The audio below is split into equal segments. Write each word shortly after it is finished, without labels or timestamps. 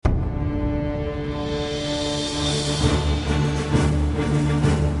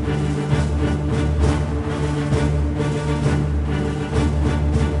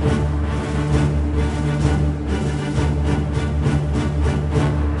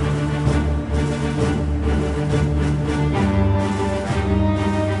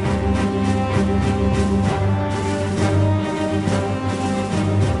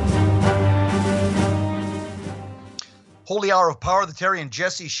Daily Hour of Power, the Terry and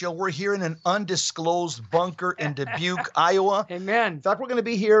Jesse Show. We're here in an undisclosed bunker in Dubuque, Iowa. Amen. In fact, we're going to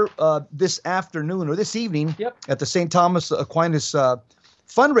be here this afternoon or this evening at the St. Thomas Aquinas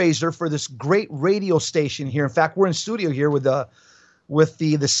fundraiser for this great radio station here. In fact, we're in studio here with the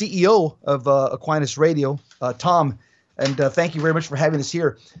CEO of Aquinas Radio, Tom. And thank you very much for having us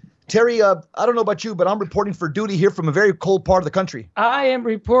here. Terry, I don't know about you, but I'm reporting for duty here from a very cold part of the country. I am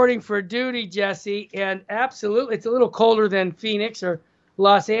reporting for duty, Jesse, and absolutely, it's a little colder than Phoenix or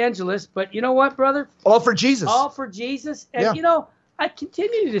Los Angeles, but you know what, brother? All for Jesus. All for Jesus. And, you know, I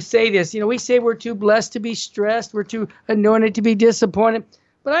continue to say this. You know, we say we're too blessed to be stressed. We're too anointed to be disappointed.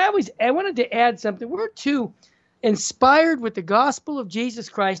 But I wanted to add something. We're too inspired with the gospel of Jesus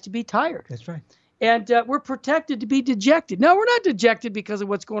Christ to be tired. That's right. And we're protected to be dejected. No, we're not dejected because of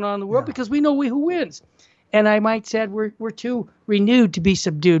what's going on in the world, because we know who wins. And I might say we're too renewed to be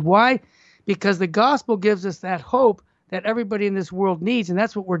subdued. Why? Because the gospel gives us that hope that everybody in this world needs, and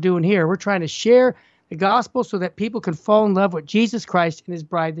that's what we're doing here. We're trying to share the gospel so that people can fall in love with Jesus Christ and his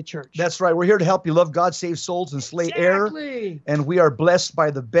bride, the church. That's right. We're here to help you love God, save souls, and slay error. And we are blessed by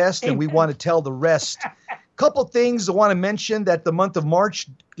the best, and we want to tell the rest. Couple things I want to mention that the month of March,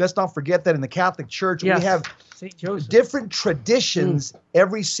 let's not forget that in the Catholic Church, we have different traditions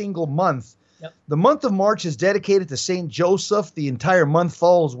every single month. The month of March is dedicated to St. Joseph. The entire month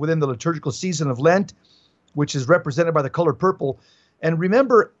falls within the liturgical season of Lent, which is represented by the color purple. And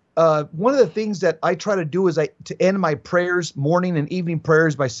remember, one of the things that I try to do is to end my prayers, morning and evening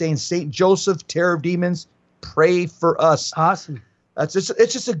prayers, by saying, St. Joseph, terror of demons, pray for us. Awesome. It's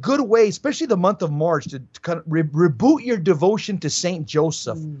just a good way, especially the month of March, to kind of reboot your devotion to St.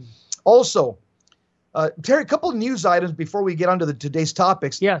 Joseph. Also, Terry, a couple of news items before we get on to today's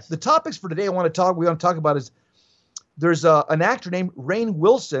topics. Yes. The topics for today we want to talk about is there's an actor named Rainn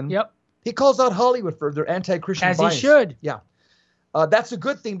Wilson. Yep. He calls out Hollywood for their anti-Christian bias. As he should. Yeah. That's a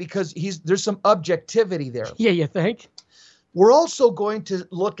good thing because there's some objectivity there. Yeah, you think? We're also going to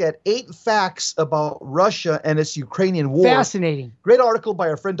look at 8 facts about Russia and its Ukrainian war. Fascinating. Great article by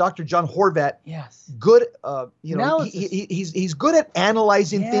our friend Dr. John Horvat. Yes. Good, he's good at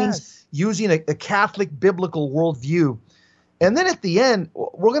analyzing things using a Catholic biblical worldview. And then at the end,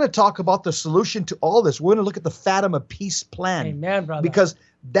 we're going to talk about the solution to all this. We're going to look at the Fatima peace plan. Amen, brother. Because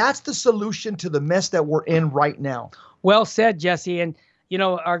that's the solution to the mess that we're in right now. Well said, Jesse. And, you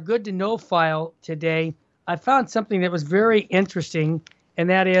know, our good to know file today, I found something that was very interesting, and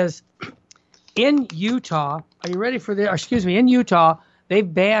that is in Utah. Are you ready for this? Excuse me. In Utah,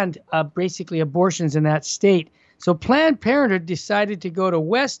 they've banned basically abortions in that state. So Planned Parenthood decided to go to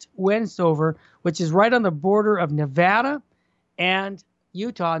West Wendover, which is right on the border of Nevada and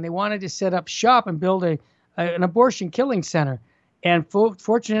Utah, and they wanted to set up shop and build an abortion killing center. And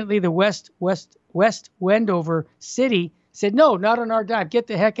fortunately, the West Wendover city said, no, not on our dime. Get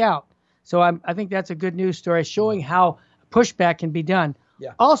the heck out. So I think that's a good news story showing how pushback can be done.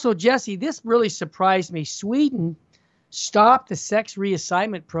 Yeah. Also, Jesse, this really surprised me. Sweden stopped the sex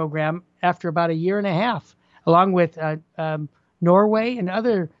reassignment program after about a year and a half, along with Norway and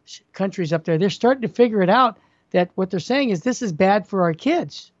other countries up there. They're starting to figure it out that what they're saying is this is bad for our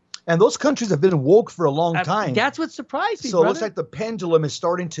kids. And those countries have been woke for a long time. That's what surprised me, So brother. it looks like the pendulum is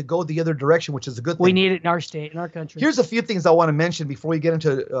starting to go the other direction, which is a good thing. We need it in our state, in our country. Here's a few things I want to mention before we get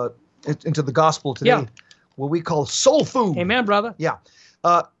into the gospel today, what we call soul food. Amen, brother. Yeah.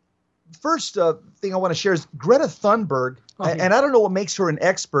 First thing I want to share is Greta Thunberg, and I don't know what makes her an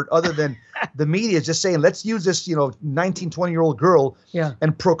expert other than the media just saying, let's use this, 19, 20-year-old girl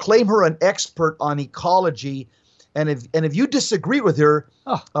and proclaim her an expert on ecology. And if you disagree with her,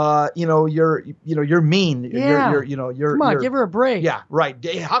 you're mean. Yeah. You're Come on, give her a break. Yeah, right.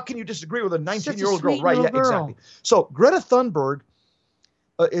 How can you disagree with a 19-year-old girl? Right, little girl. Exactly. So Greta Thunberg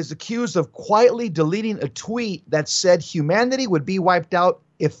is accused of quietly deleting a tweet that said humanity would be wiped out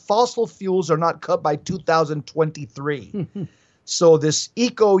if fossil fuels are not cut by 2023. So this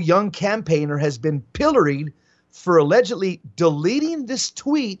eco-young campaigner has been pilloried for allegedly deleting this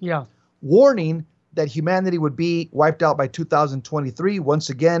tweet, warning that humanity would be wiped out by 2023. Once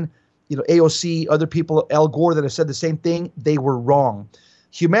again, AOC, other people, Al Gore, that have said the same thing, they were wrong.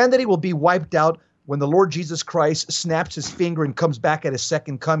 Humanity will be wiped out when the Lord Jesus Christ snaps his finger and comes back at his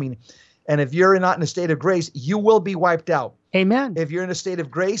second coming. And if you're not in a state of grace, you will be wiped out. Amen. If you're in a state of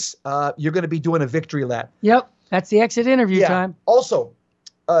grace, you're going to be doing a victory lap. Yep. That's the exit interview time. Also,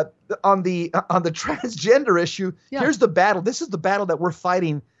 on the transgender issue, here's the battle. This is the battle that we're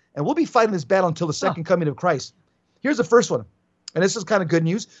fighting. And we'll be fighting this battle until the second coming of Christ. Here's the first one. And this is kind of good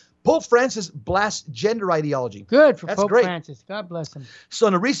news. Pope Francis blasts gender ideology. Good for That's Pope great. Francis. God bless him. So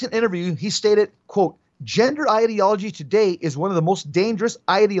in a recent interview, he stated, quote, Gender ideology today is one of the most dangerous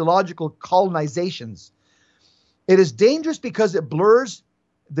ideological colonizations. It is dangerous because it blurs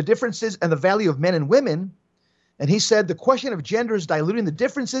the differences and the value of men and women. And he said the question of gender is diluting the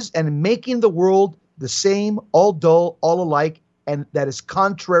differences and making the world the same, all dull, all alike, and that is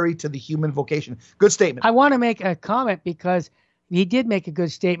contrary to the human vocation. Good statement. I want to make a comment because he did make a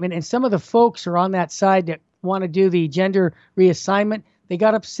good statement, and some of the folks are on that side that want to do the gender reassignment. They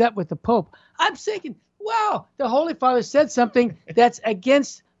got upset with the Pope. I'm thinking, wow, the Holy Father said something that's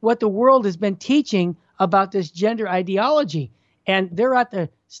against what the world has been teaching about this gender ideology. And they're at the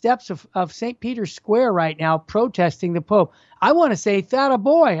steps of St. Peter's Square right now protesting the Pope. I want to say, that a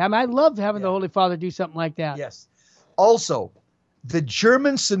boy. I mean, I love having the Holy Father do something like that. Yes. Also, the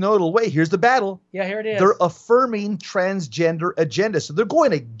German synodal way, here's the battle. Yeah, here it is. They're affirming transgender agenda. So they're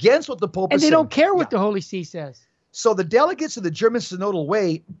going against what the Pope is saying. And they don't care what the Holy See says. So the delegates of the German synodal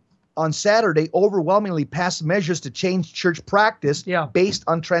way on Saturday overwhelmingly passed measures to change church practice based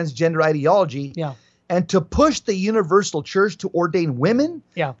on transgender ideology. Yeah. And to push the universal church to ordain women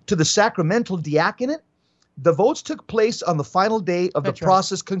to the sacramental diaconate. The votes took place on the final day of the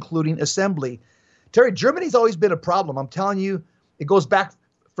process concluding assembly. Terry, Germany's always been a problem. I'm telling you, it goes back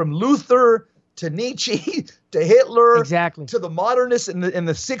from Luther to Nietzsche to Hitler to the modernists in the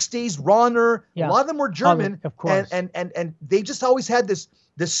 60s, Rahner. A lot of them were German. Of course. And they just always had this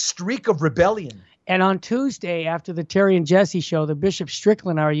streak of rebellion. And on Tuesday, after the Terry and Jesse show, the Bishop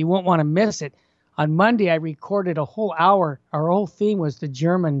Strickland hour, you won't want to miss it. On Monday, I recorded a whole hour. Our whole theme was the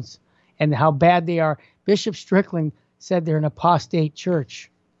Germans and how bad they are. Bishop Strickland said they're an apostate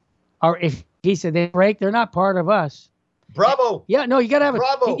church. Or if he said they're not part of us. Bravo. Yeah, no, you got to have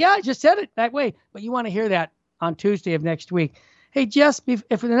Bravo. Yeah, I just said it that way. But you want to hear that on Tuesday of next week. Hey, Jess,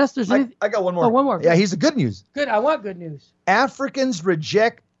 unless there's anything. I got one more. Oh, one more. Yeah, he's the good news. Good. I want good news. Africans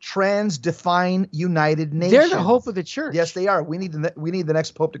reject trans-define United Nations. They're the hope of the church. Yes, they are. We need the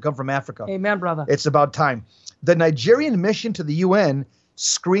next pope to come from Africa. Amen, brother. It's about time. The Nigerian mission to the UN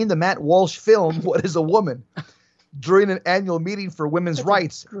screened the Matt Walsh film, What is a Woman? During an annual meeting for women's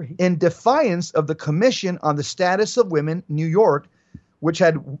rights in defiance of the Commission on the Status of Women, New York, which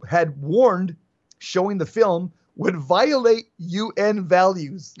had warned showing the film would violate UN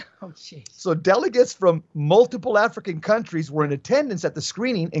values. Oh, jeez. So delegates from multiple African countries were in attendance at the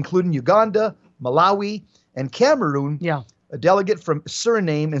screening, including Uganda, Malawi, and Cameroon. Yeah. A delegate from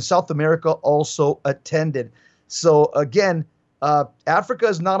Suriname in South America also attended. So again, Africa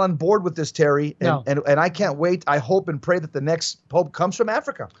is not on board with this, Terry, and I can't wait. I hope and pray that the next pope comes from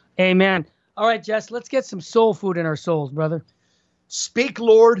Africa. Amen. All right, Jess, let's get some soul food in our souls, brother. Speak,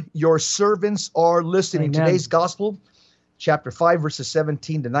 Lord, your servants are listening. Amen. Today's gospel, chapter 5, verses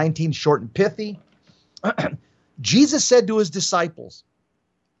 17 to 19, short and pithy. Jesus said to his disciples,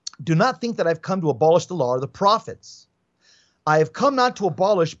 do not think that I've come to abolish the law or the prophets. I have come not to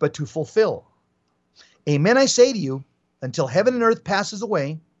abolish, but to fulfill. Amen, I say to you, until heaven and earth passes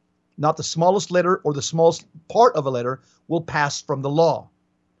away, not the smallest letter or the smallest part of a letter will pass from the law,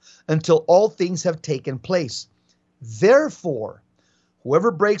 until all things have taken place. Therefore,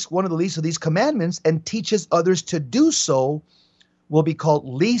 whoever breaks one of the least of these commandments and teaches others to do so will be called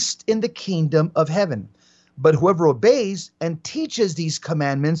least in the kingdom of heaven. But whoever obeys and teaches these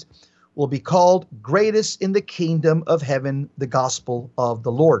commandments will be called greatest in the kingdom of heaven, the gospel of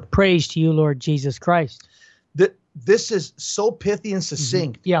the Lord. Praise to you, Lord Jesus Christ. This is so pithy and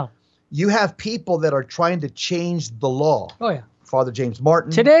succinct. Mm-hmm. Yeah. You have people that are trying to change the law. Oh, yeah. Father James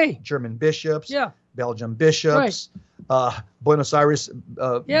Martin. Today. German bishops. Yeah. Belgium bishops. Buenos Aires,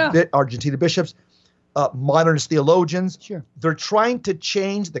 Argentina bishops. Modernist theologians. Sure. They're trying to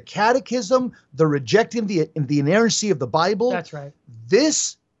change the catechism. They're rejecting the inerrancy of the Bible. That's right.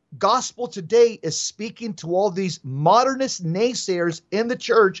 This gospel today is speaking to all these modernist naysayers in the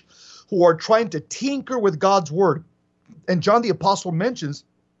church who are trying to tinker with God's word. And John the Apostle mentions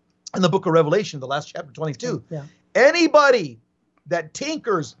in the book of Revelation, the last chapter 22, anybody that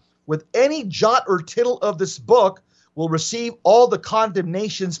tinkers with any jot or tittle of this book will receive all the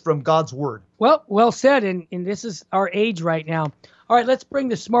condemnations from God's word. Well said, and this is our age right now. All right, let's bring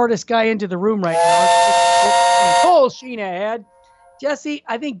the smartest guy into the room right now. Full Sheen ahead. Jesse,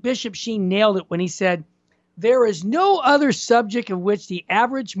 I think Bishop Sheen nailed it when he said, there is no other subject of which the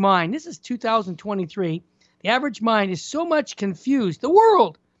average mind, this is 2023, the average mind is so much confused, the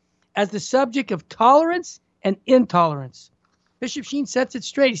world, as the subject of tolerance and intolerance. Bishop Sheen sets it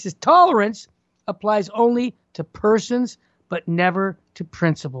straight. He says tolerance applies only to persons, but never to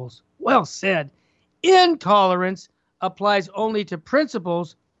principles. Well said. Intolerance applies only to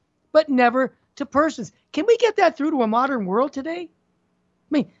principles, but never to persons. Can we get that through to a modern world today?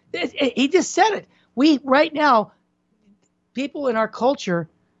 I mean, he just said it. We right now, people in our culture,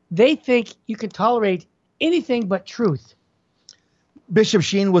 they think you can tolerate anything but truth. Bishop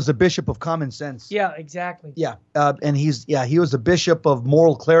Sheen was a bishop of common sense. Yeah, exactly. Yeah. And he was a bishop of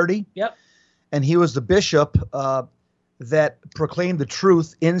moral clarity. Yep. And he was the bishop that proclaimed the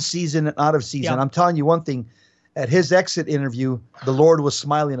truth in season and out of season. Yeah. I'm telling you one thing. At his exit interview, the Lord was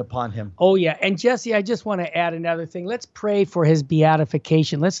smiling upon him. Oh, yeah. And Jesse, I just want to add another thing. Let's pray for his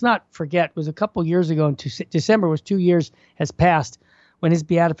beatification. Let's not forget, it was a couple years ago, in December was 2 years has passed when his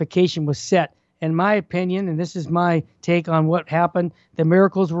beatification was set. In my opinion, and this is my take on what happened, the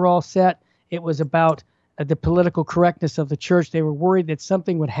miracles were all set. It was about the political correctness of the church. They were worried that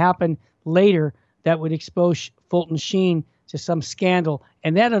something would happen later that would expose Fulton Sheen to some scandal.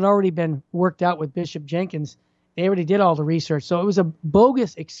 And that had already been worked out with Bishop Jenkins. They already did all the research. So it was a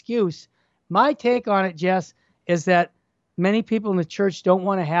bogus excuse. My take on it, Jess, is that many people in the church don't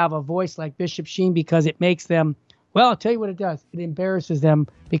want to have a voice like Bishop Sheen because it makes them, well, I'll tell you what it does. It embarrasses them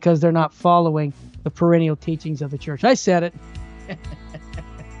because they're not following the perennial teachings of the church. I said it.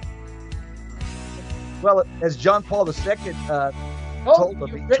 Well, as John Paul II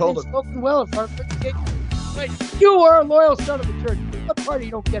told him. Spoken well of our reputation. Right. You are a loyal son of the church. What part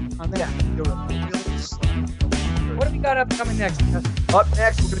you don't get on that? You're a real son. What have we got upcoming next? Up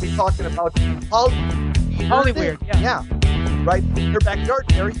next, we're going to be talking about Hollywood. Yeah. Right. Your backyard,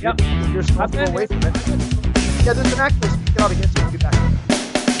 Terry. Yep. You're supposed to go away from it. Yeah, there's an actress. Get out of here. So we'll be back.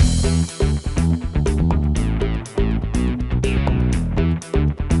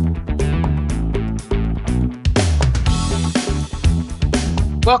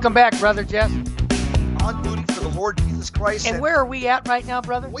 Welcome back, Brother Jess. On duty for the Lord Jesus Christ. And where are we at right now,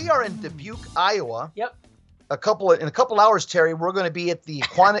 brother? We are in Dubuque, Iowa. Yep. In a couple hours, Terry, we're going to be at the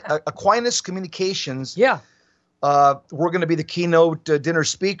Aquinas Communications. Yeah. We're going to be the keynote dinner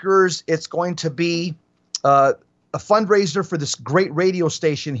speakers. It's going to be a fundraiser for this great radio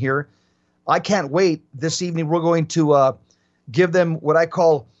station here. I can't wait. This evening, we're going to give them what I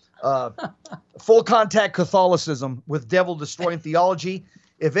call full contact Catholicism with devil destroying theology.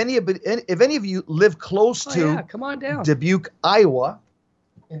 If any of you live close to come on down. Dubuque, Iowa,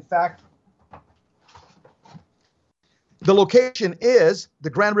 in fact, the location is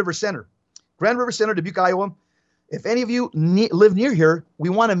the Grand River Center. Grand River Center, Dubuque, Iowa. If any of you live near here, we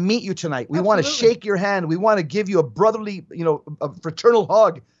want to meet you tonight. We want to shake your hand. We want to give you a brotherly, a fraternal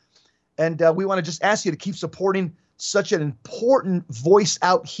hug. And we want to just ask you to keep supporting such an important voice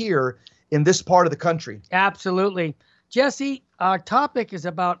out here in this part of the country. Absolutely. Jesse, our topic is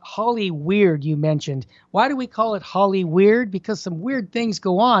about Hollyweird, you mentioned. Why do we call it Hollyweird? Because some weird things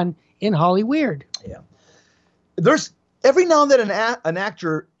go on in Hollyweird. Yeah. There's every now and then an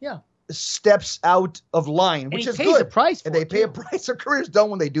actor steps out of line, which is good. And he pays a price for it. And they pay a price. Their career's done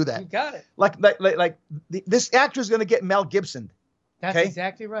when they do that. You got it. Like this actor's going to get Mel Gibson. That's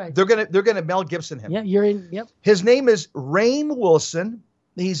exactly right. They're gonna Mel Gibson him. Yeah, you're in. Yep. His name is Rainn Wilson.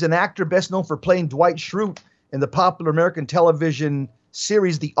 He's an actor best known for playing Dwight Schrute in the popular American television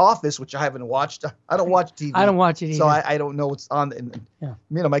series The Office, which I haven't watched. I don't watch TV. I don't watch it either. So I don't know what's on.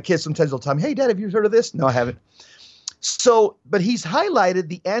 My kids sometimes will tell me, "Hey, Dad, have you heard of this?" No, I haven't. So, but he's highlighted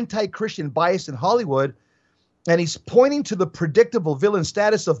the anti-Christian bias in Hollywood, and he's pointing to the predictable villain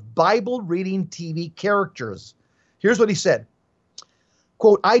status of Bible-reading TV characters. Here's what he said.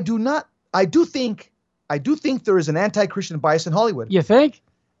 Quote, I do think there is an anti-Christian bias in Hollywood. You think?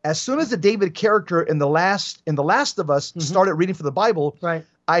 As soon as the David character in The Last of Us started reading from the Bible, right,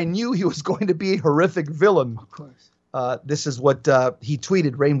 I knew he was going to be a horrific villain. Of course. This is what he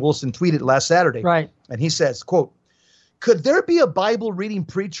tweeted. Rainn Wilson tweeted last Saturday. Right. And he says, quote, could there be a Bible reading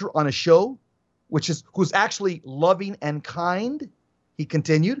preacher on a show who's actually loving and kind? He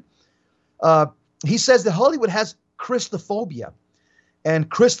continued. He says that Hollywood has Christophobia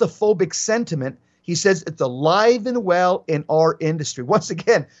and Christophobic sentiment. He says it's alive and well in our industry. Once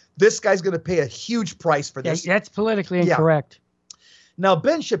again, this guy's going to pay a huge price for this. Yeah, that's politically incorrect. Now,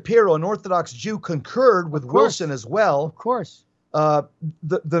 Ben Shapiro, an Orthodox Jew, concurred with Wilson as well. Of course.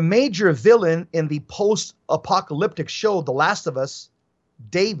 The major villain in the post-apocalyptic show, The Last of Us,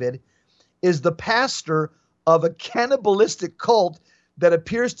 David, is the pastor of a cannibalistic cult that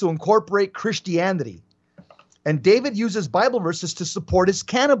appears to incorporate Christianity. And David uses Bible verses to support his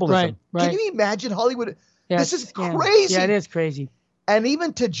cannibalism. Right. Can you imagine Hollywood? Yeah, this is crazy. Yeah, it is crazy. And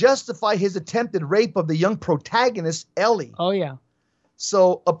even to justify his attempted rape of the young protagonist, Ellie. Oh, yeah.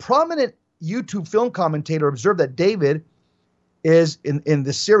 So a prominent YouTube film commentator observed that David is, in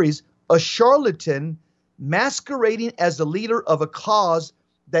this series, a charlatan masquerading as the leader of a cause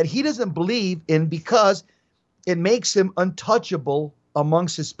that he doesn't believe in because it makes him untouchable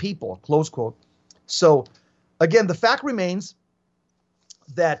amongst his people, close quote. So, again, the fact remains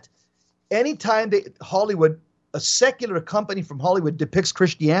that anytime Hollywood, a secular company from Hollywood, depicts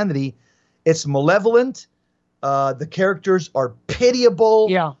Christianity, it's malevolent. The characters are pitiable.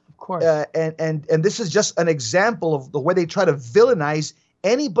 Yeah, of course. And this is just an example of the way they try to villainize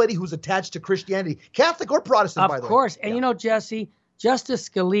anybody who's attached to Christianity, Catholic or Protestant, by the way. Of course. And you know, Jesse, Justice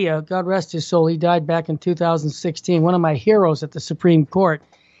Scalia, God rest his soul, he died back in 2016, one of my heroes at the Supreme Court.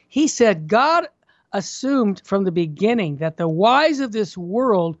 He said, God assumed from the beginning that the wise of this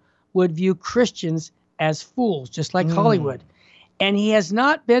world would view Christians as fools, just like Hollywood. And he has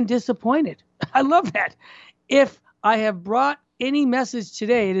not been disappointed. I love that. If I have brought any message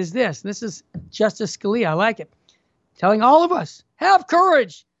today, it is this. This is Justice Scalia. I like it. Telling all of us, have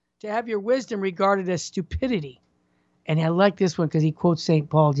courage to have your wisdom regarded as stupidity. And I like this one because he quotes St.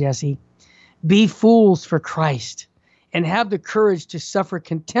 Paul, Jesse. Be fools for Christ and have the courage to suffer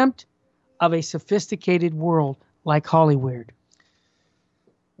contempt of a sophisticated world like Hollywood.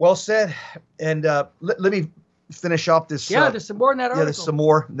 Well said. And let me finish off this. There's some more in that article. Yeah, there's some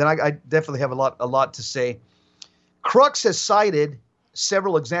more. Then I definitely have a lot to say. Crux has cited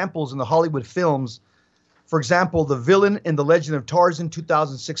several examples in the Hollywood films. For example, the villain in The Legend of Tarzan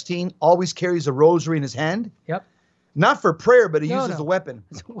 2016 always carries a rosary in his hand. Yep. Not for prayer, but he uses a weapon.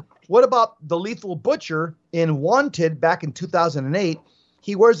 What about the Lethal Butcher in Wanted back in 2008?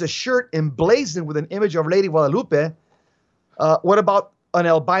 He wears a shirt emblazoned with an image of Lady Guadalupe. What about an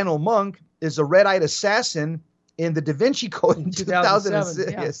albino monk is a red-eyed assassin in the Da Vinci Code in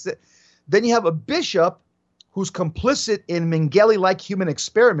 2007. Yeah. Then you have a bishop who's complicit in Mengele-like human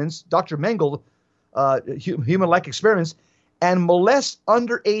experiments, Dr. Mengele, human-like experiments, and molests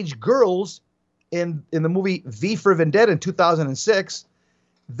underage girls in the movie V for Vendetta in 2006.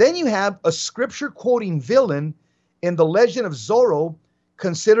 Then you have a scripture-quoting villain in The Legend of Zorro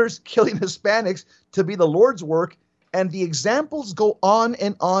considers killing Hispanics to be the Lord's work, and the examples go on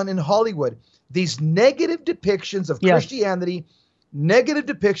in Hollywood. These negative depictions of Christianity, negative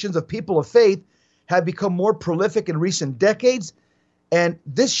depictions of people of faith have become more prolific in recent decades, and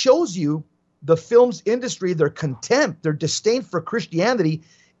this shows you the film's industry, their contempt, their disdain for Christianity.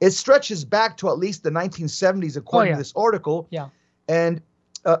 It stretches back to at least the 1970s, according to this article. Yeah. And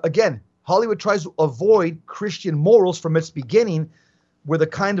again, Hollywood tries to avoid Christian morals from its beginning with a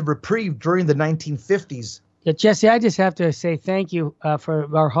kind of reprieve during the 1950s. Yeah, Jesse, I just have to say thank you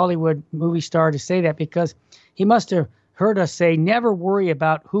for our Hollywood movie star to say that, because he must have heard us say, never worry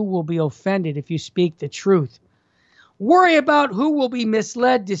about who will be offended if you speak the truth. Worry about who will be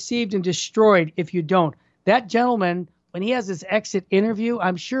misled, deceived, and destroyed if you don't. That gentleman, when he has his exit interview,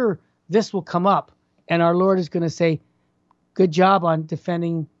 I'm sure this will come up, and our Lord is going to say, good job on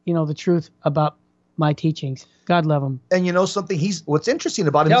defending, the truth about my teachings. God love him. And you know something? What's interesting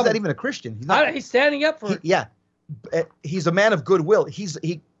about him, he's not even a Christian. He's standing up for it. He's a man of goodwill.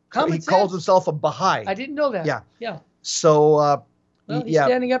 He calls himself a Baha'i. I didn't know that. Yeah. So he's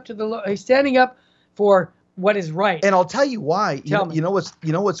standing up he's standing up for what is right. And I'll tell you why. Tell me. You know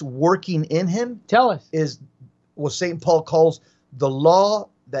what's working in him? Tell us. Is what St. Paul calls the law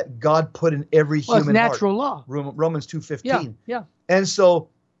that God put in every human it's natural law. Romans 2:15. Yeah. And so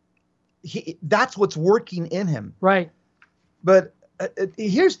that's what's working in him. Right. But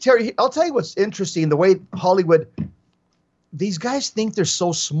here's Terry. I'll tell you what's interesting. The way Hollywood, these guys think they're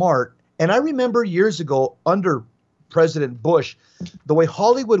so smart. And I remember years ago under President Bush, the way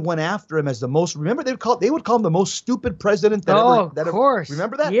Hollywood went after him as the most. Remember, they would call him the most stupid president that ever. Of course.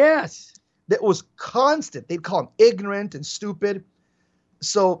 Remember that? Yes. That was constant. They'd call him ignorant and stupid.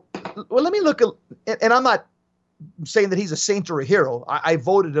 So, let me look at, and I'm not saying that he's a saint or a hero. I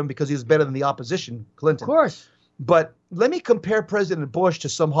voted him because he was better than the opposition, Clinton. Of course. But let me compare President Bush to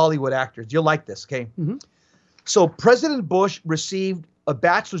some Hollywood actors. You'll like this, okay? Mm-hmm. So President Bush received a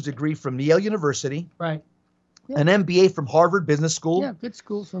bachelor's degree from Yale University. Right. Yeah. An MBA from Harvard Business School. Yeah, good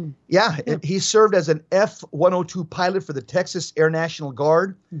school from. Yeah. He served as an F-102 pilot for the Texas Air National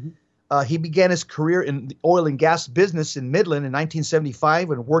Guard. Mm-hmm. He began his career in the oil and gas business in Midland in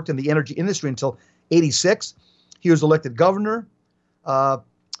 1975 and worked in the energy industry until 86. He was elected governor,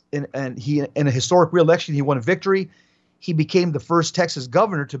 and he in a historic re-election, he won a victory. He became the first Texas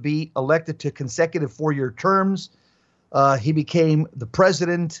governor to be elected to consecutive 4-year terms. He became the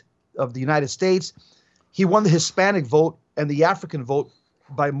president of the United States. He won the Hispanic vote and the African vote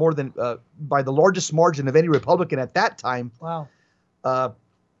by by the largest margin of any Republican at that time. Wow.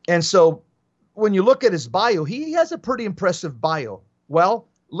 And so when you look at his bio, he has a pretty impressive bio. Well,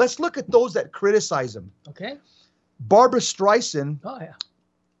 let's look at those that criticize him. Okay. Barbara Streisand. Oh, yeah.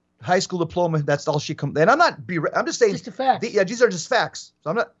 High school diploma. That's all she comes. And I'm just saying. Just a fact. These are just facts.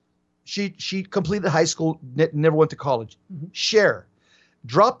 So I'm not. She completed high school, never went to college. Cher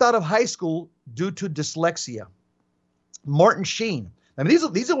dropped out of high school due to dyslexia. Martin Sheen. I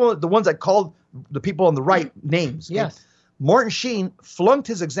mean, these are the ones that called the people on the right names. Okay? Yes. Martin Sheen flunked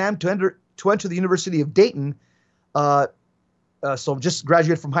his exam to enter the University of Dayton. So just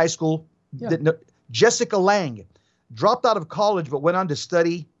graduated from high school. Yeah. Jessica Lange dropped out of college but went on to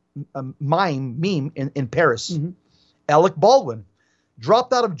study mime in Paris. Alec Baldwin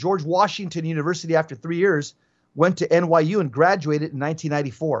dropped out of George Washington University after 3 years, went to NYU and graduated in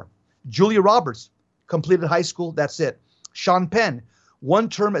 1994. Julia Roberts completed high school. That's it. Sean Penn, 1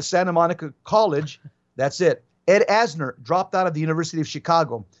 term at Santa Monica College. That's it. Ed Asner dropped out of the University of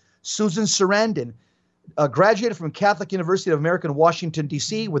Chicago. Susan Sarandon graduated from Catholic University of America in Washington,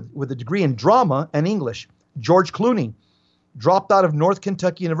 D.C. with a degree in drama and English. George Clooney dropped out of North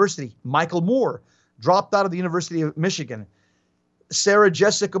Kentucky University. Michael Moore dropped out of the University of Michigan. Sarah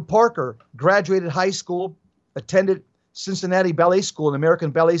Jessica Parker graduated high school, attended Cincinnati Ballet School and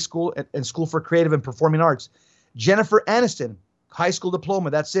American Ballet School and School for Creative and Performing Arts. Jennifer Aniston, high school diploma,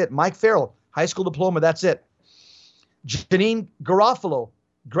 that's it. Mike Farrell, high school diploma, that's it. Janine Garofalo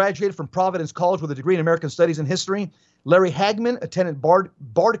graduated from Providence College with a degree in American Studies and History. Larry Hagman attended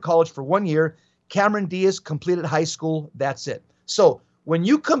Bard College for 1 year. Cameron Diaz completed high school, that's it. So when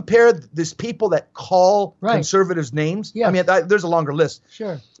you compare these people that call conservatives names, I mean, there's a longer list.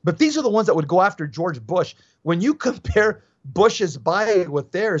 Sure. But these are the ones that would go after George Bush. When you compare Bush's bio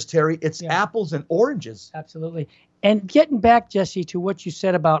with theirs, Terry, it's apples and oranges. Absolutely. And getting back, Jesse, to what you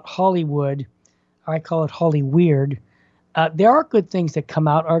said about Hollywood, I call it Hollyweird. There are good things that come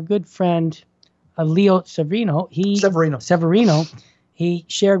out. Our good friend Leo Severino, he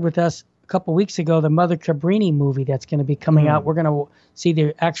shared with us a couple weeks ago the Mother Cabrini movie that's going to be coming out. We're going to see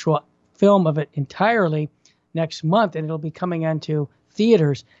the actual film of it entirely next month, and it'll be coming onto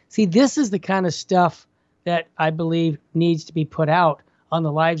theaters. See, this is the kind of stuff that I believe needs to be put out on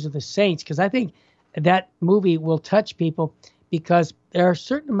the lives of the saints, because I think that movie will touch people, because there are a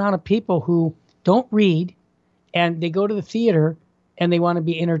certain amount of people who don't read and they go to the theater and they want to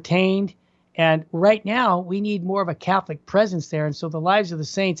be entertained. And right now we need more of a Catholic presence there. And so the lives of the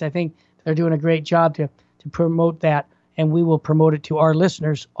saints, I think they're doing a great job to promote that, and we will promote it to our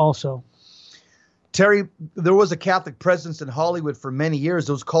listeners also. Terry, there was a Catholic presence in Hollywood for many years.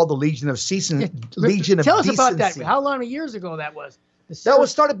 It was called the Legion of Decency. Tell us about that. How long years ago that was? That was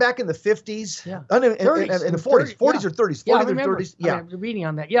started back in the 50s. Yeah. In the 40s. 40s or 30s. 40s and 30s. Yeah. I'm reading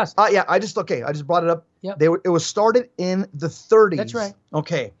on that. Yes. I just brought it up. Yep. It was started in the 30s. That's right.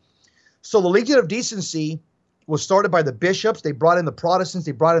 Okay. So the Legion of Decency was started by the bishops. They brought in the Protestants.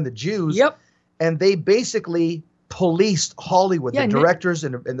 They brought in the Jews. Yep. And they basically policed Hollywood, the directors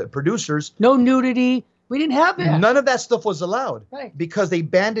and the producers. No nudity. We didn't have that. None of that stuff was allowed. Right. Because they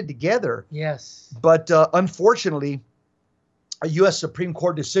banded together. Yes. But unfortunately, a U.S. Supreme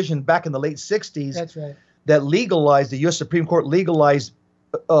Court decision back in the late 60s That's right. that legalized, the U.S. Supreme Court legalized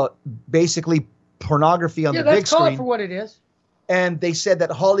basically pornography on the big screen. Call it for what it is. And they said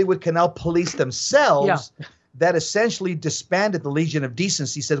that Hollywood can now police themselves. Yeah. That essentially disbanded the Legion of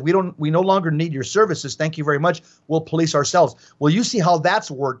Decency, said we no longer need your services. Thank you very much. We'll police ourselves. Well, you see how that's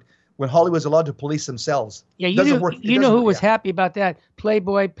worked when Hollywood's allowed to police themselves. Yeah, you know who was happy about that?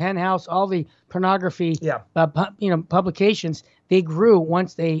 Playboy, Penthouse, all the pornography publications, they grew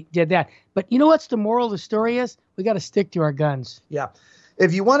once they did that. But you know what's the moral of the story is? We got to stick to our guns. Yeah.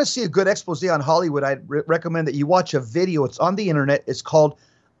 If you want to see a good expose on Hollywood, I'd recommend that you watch a video. It's on the internet. It's called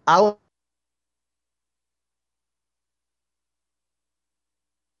Out.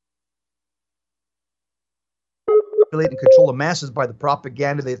 And control the masses by the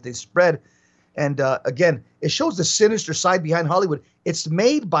propaganda that they spread. And again, it shows the sinister side behind Hollywood. It's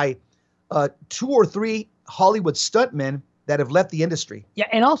made by 2 or 3 Hollywood stuntmen that have left the industry. Yeah,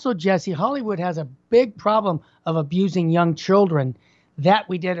 and also, Jesse, Hollywood has a big problem of abusing young children. That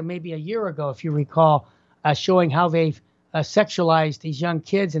we did maybe a year ago, if you recall, showing how they've sexualized these young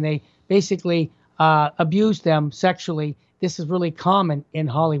kids, and they basically abused them sexually. This is really common in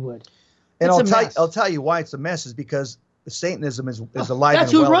Hollywood. And I'll tell you why it's a mess is because Satanism is alive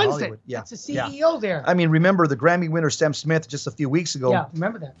and well who runs in Hollywood. it. Yeah. That's the CEO there. I mean, remember the Grammy winner Sam Smith just a few weeks ago. Yeah,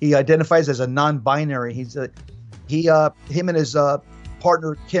 remember that. He identifies as a non-binary. Him and his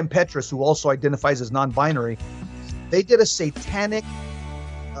partner Kim Petras, who also identifies as non-binary, they did a satanic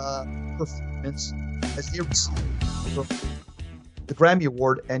performance as they received the Grammy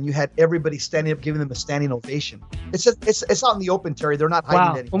Award, and you had everybody standing up, giving them a standing ovation. It's out in the open, Terry. They're not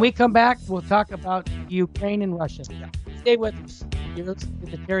hiding anything. When we come back, we'll talk about Ukraine and Russia. Yeah. Stay with us. You're listening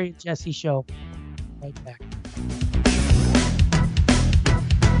to the Terry and Jesse Show. Right back.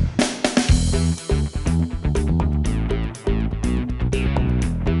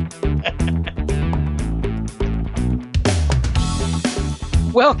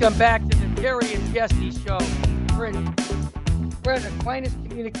 Welcome back to the Terry and Jesse Show. We're at Aquinas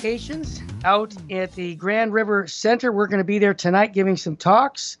Communications out at the Grand River Center. We're going to be there tonight giving some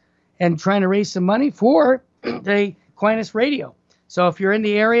talks and trying to raise some money for the Aquinas Radio. So if you're in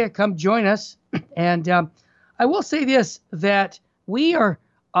the area, come join us. And I will say this, that we are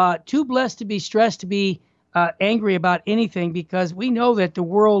too blessed to be stressed, to be angry about anything, because we know that the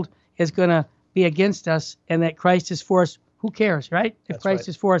world is going to be against us and that Christ is for us. Who cares, right? If That's Christ right.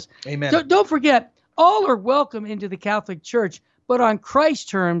 is for us. Amen. So don't forget, all are welcome into the Catholic Church, but on Christ's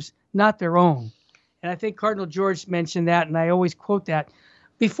terms, not their own. And I think Cardinal George mentioned that, and I always quote that.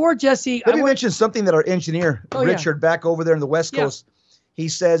 Before, Jesse, Let me mention something that our engineer, Richard, back over there in the West Coast, he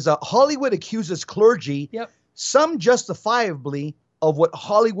says, Hollywood accuses clergy, some justifiably, of what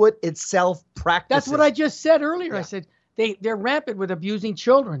Hollywood itself practices. That's what I just said earlier. Yeah. I said they're rampant with abusing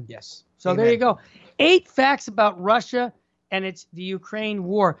children. Yes. So Amen. there you go. 8 facts about Russia and it's the Ukraine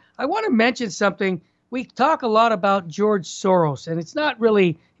war. I want to mention something. We talk a lot about George Soros, and it's not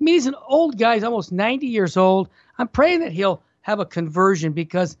really, I mean, he's an old guy. He's almost 90 years old. I'm praying that he'll have a conversion,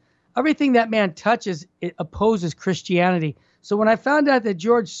 because everything that man touches, it opposes Christianity. So when I found out that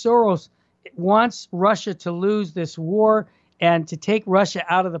George Soros wants Russia to lose this war and to take Russia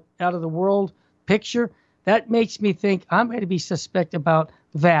out of the world picture, that makes me think I'm going to be suspect about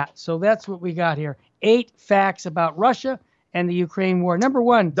that. So that's what we got here. 8 facts about Russia and the Ukraine war. Number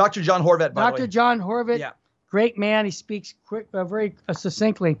 1. Dr. John Horvat, by the way. Dr. John Horvat. Yeah. Great man. He speaks very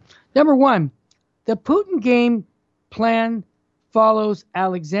succinctly. Number 1. The Putin game plan follows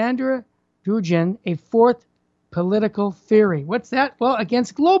Alexander Dugin, a 4th political theory. What's that? Well,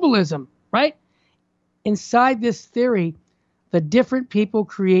 against globalism, right? Inside this theory, the different people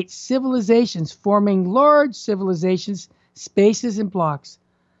create civilizations, forming large civilizations, spaces, and blocks.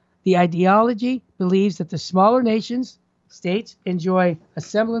 The ideology believes that the smaller nations, states, enjoy a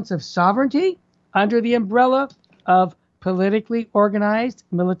semblance of sovereignty under the umbrella of politically organized,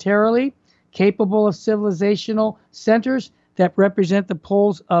 militarily capable of civilizational centers that represent the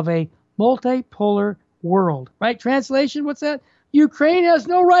poles of a multipolar world. Right? Translation, what's that? Ukraine has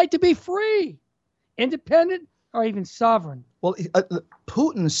no right to be free, independent, or even sovereign. Well,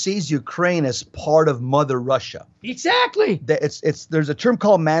 Putin sees Ukraine as part of Mother Russia. Exactly. There's a term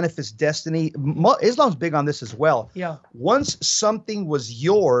called manifest destiny. Islam's big on this as well. Yeah. Once something was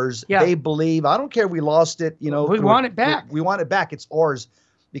yours, they believe, I don't care if we lost it, we want it back. We want it back. It's ours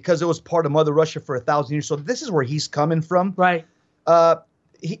because it was part of Mother Russia for 1,000 years. So this is where he's coming from. Right.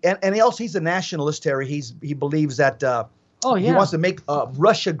 He's a nationalist, Terry. He believes that he wants to make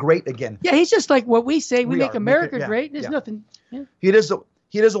Russia great again. Yeah, he's just like what we say. We make America great. There's nothing. Yeah. He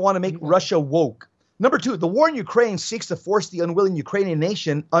doesn't want to make Russia woke. Number 2, the war in Ukraine seeks to force the unwilling Ukrainian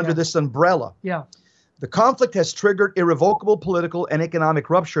nation under this umbrella. Yeah. The conflict has triggered irrevocable political and economic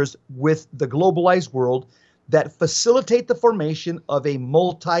ruptures with the globalized world that facilitate the formation of a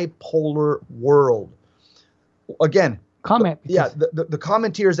multipolar world. Again, comment. The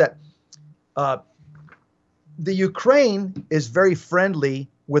comment here is that the Ukraine is very friendly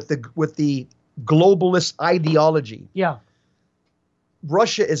with the globalist ideology. Yeah.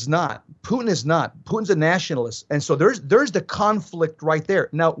 Russia is not. Putin is not. Putin's a nationalist. And so there's the conflict right there.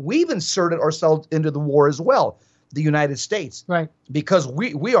 Now, we've inserted ourselves into the war as well, the United States. Right. Because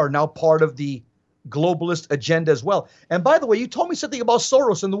we are now part of the globalist agenda as well. And by the way, you told me something about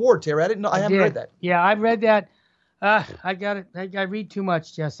Soros in the war, Terry. I didn't know. I haven't read that. Yeah, I've read that. I got it. I read too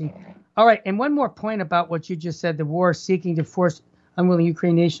much, Jesse. All right. And one more point about what you just said, the war seeking to force unwilling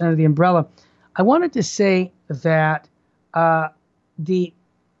Ukraine nation under the umbrella. I wanted to say that the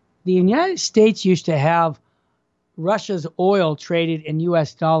United States used to have Russia's oil traded in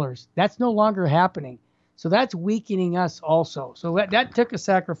U.S. dollars. That's no longer happening. So that's weakening us also. So that took a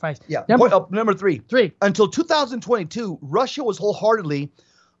sacrifice. Yeah. Number 3. 3. Until 2022, Russia was wholeheartedly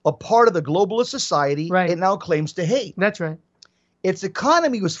a part of the globalist society it now claims to hate. That's right. Its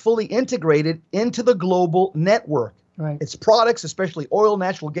economy was fully integrated into the global network. Right. Its products, especially oil,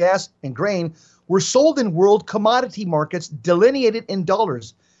 natural gas, and grain, were sold in world commodity markets delineated in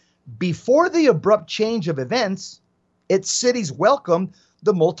dollars. Before the abrupt change of events, its cities welcomed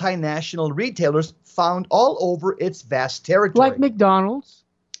the multinational retailers found all over its vast territory. Like McDonald's,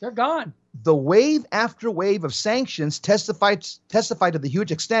 they're gone. The wave after wave of sanctions testified to the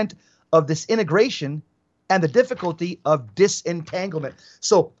huge extent of this integration and the difficulty of disentanglement.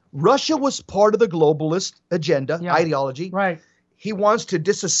 So Russia was part of the globalist agenda, ideology. Right. He wants to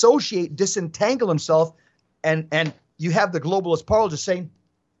disentangle himself, and you have the globalist power just saying,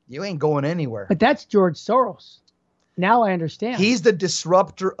 you ain't going anywhere. But that's George Soros. Now I understand. He's the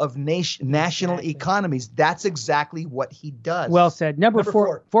disruptor of national Exactly. economies. That's exactly what he does. Well said. Number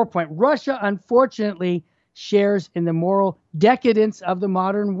four point. Russia, unfortunately, shares in the moral decadence of the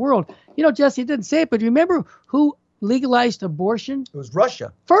modern world. You know, Jesse didn't say it, but remember who legalized abortion It was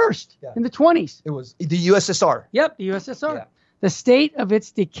Russia. first in the 20s? It was the USSR. Yep, the USSR. Yeah. The state of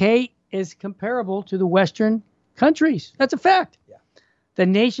its decay is comparable to the Western countries. That's a fact. Yeah. The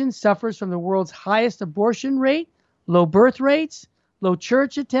nation suffers from the world's highest abortion rate, low birth rates, low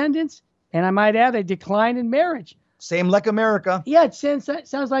church attendance, and I might add a decline in marriage. Same like America. Yeah, it sounds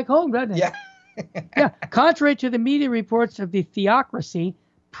like home, doesn't it? Yeah. Yeah. Contrary to the media reports of the theocracy,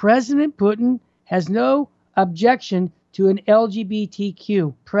 President Putin has no objection to an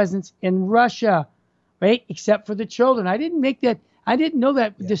LGBTQ presence in Russia, right? Except for the children. I didn't know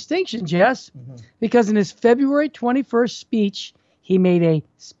that distinction, Jess, because in his February 21st speech, he made a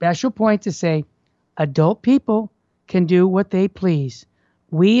special point to say, adult people can do what they please.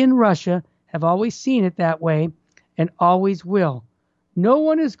 We in Russia have always seen it that way and always will. No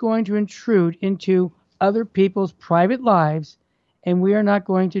one is going to intrude into other people's private lives, and we are not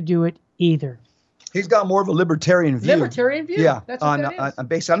going to do it either. He's got more of a libertarian view. Libertarian view. Yeah. That's what that is. On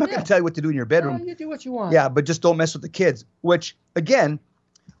basically, I'm not going to tell you what to do in your bedroom. Well, you do what you want. Yeah, but just don't mess with the kids. Which, again,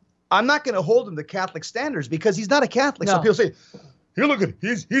 I'm not going to hold him to Catholic standards because he's not a Catholic. No. So people say, here, look at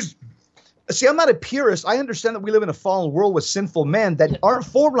he's. See, I'm not a purist. I understand that we live in a fallen world with sinful men that aren't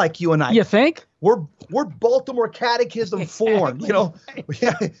formed like you and I. You think? We're Baltimore Catechism formed. You know,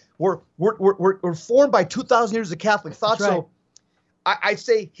 yeah, we're formed by 2,000 years of Catholic thought. That's right. So I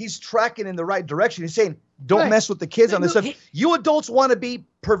say he's tracking in the right direction. He's saying, don't Right. mess with the kids on this Look, stuff. You adults want to be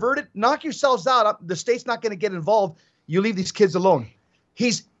perverted, knock yourselves out. The state's not going to get involved. You leave these kids alone.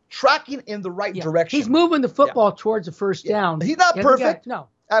 He's tracking in the right direction. He's moving the football towards the first down. He's not You know, perfect. No.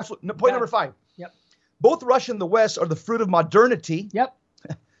 Absolutely. No, point number 5. Yep. Both Russia and the West are the fruit of modernity. Yep.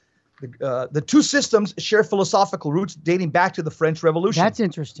 The two systems share philosophical roots dating back to the French Revolution. That's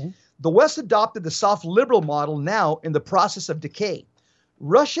interesting. The West adopted the soft liberal model now in the process of decay.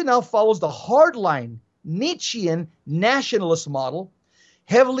 Russia now follows the hardline Nietzschean nationalist model,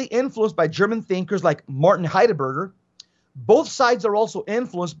 heavily influenced by German thinkers like Martin Heidegger. Both sides are also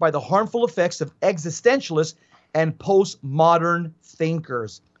influenced by the harmful effects of existentialists and postmodern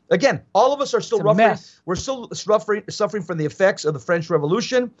thinkers. Again, all of us are still It's a mess. We're still suffering from the effects of the French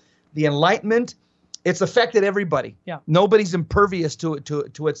Revolution, the Enlightenment. It's affected everybody. Yeah. Nobody's impervious to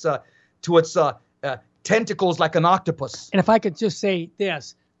its tentacles like an octopus. And if I could just say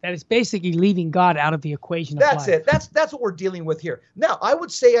this, that it's basically leaving God out of the equation of That's life. it. That's what we're dealing with here. Now, I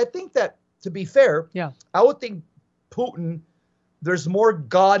would say, I think that, to be fair, Yeah. I would think Putin, there's more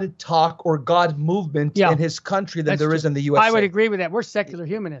God talk or God movement in his country than That's there is true. in the USA. I would agree with that. We're secular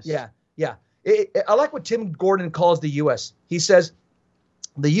humanists. Yeah, yeah. I like what Tim Gordon calls the U.S. He says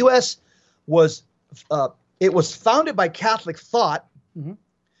the U.S. was founded by Catholic thought. Mm-hmm.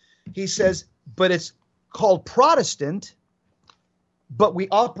 He says, but it's called Protestant, but we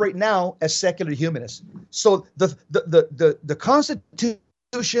operate now as secular humanists. So the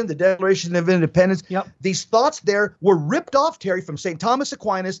Constitution, the Declaration of Independence, these thoughts there were ripped off, Terry, from St. Thomas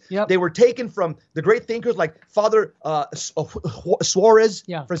Aquinas. They were taken from the great thinkers like Father Suarez,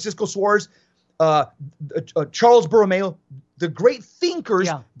 Francisco Suarez, Charles Borromeo, the great thinkers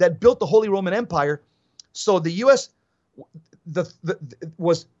that built the Holy Roman Empire. So the U.S., the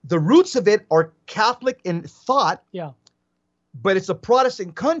roots of it are Catholic in thought. Yeah. But it's a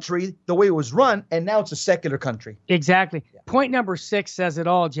Protestant country the way it was run, and now it's a secular country. Exactly. Yeah. Point number 6 says it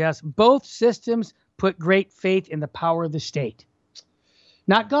all, Jess. Both systems put great faith in the power of the state.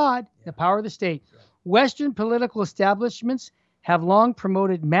 Not God, the power of the state. Yeah. Western political establishments have long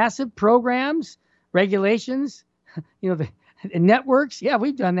promoted massive programs, regulations, the networks. Yeah,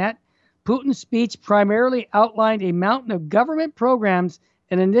 we've done that. Putin's speech primarily outlined a mountain of government programs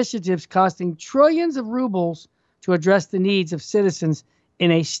and initiatives costing trillions of rubles to address the needs of citizens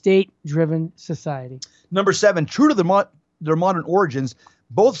in a state-driven society. Number 7, true to their modern origins,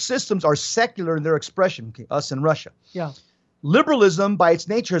 both systems are secular in their expression, us and Russia. Yeah. Liberalism, by its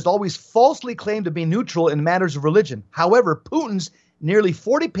nature, has always falsely claimed to be neutral in matters of religion. However, Putin's nearly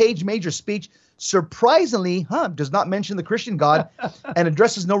 40-page major speech surprisingly does not mention the Christian God and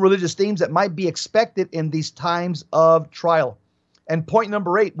addresses no religious themes that might be expected in these times of trial. And point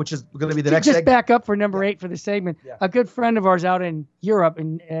number 8, which is going to be the next segment. Just back up for number 8 for the segment. Yeah. A good friend of ours out in Europe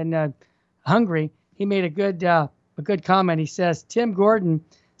and Hungary, he made a good comment. He says, Tim Gordon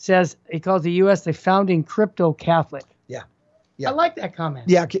says he calls the U.S. the founding crypto-Catholic. Yeah. Yeah. I like that comment.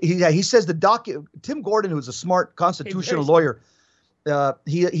 Yeah. He says Tim Gordon, who's a smart constitutional lawyer,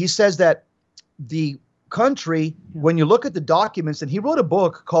 he says that the country, when you look at the documents, and he wrote a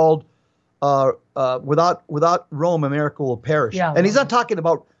book called Without Rome, America Will Perish. Yeah, and he's not talking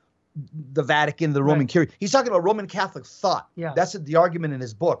about the Vatican, the Roman Curia. He's talking about Roman Catholic thought. Yeah. That's the argument in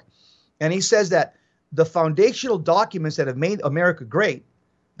his book. And he says that the foundational documents that have made America great,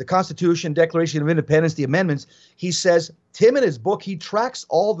 the Constitution, Declaration of Independence, the amendments, he says, Tim in his book, he tracks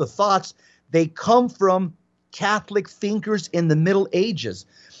all the thoughts. They come from Catholic thinkers in the Middle Ages.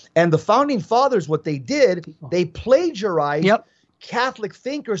 And the founding fathers, what they did, they plagiarized Catholic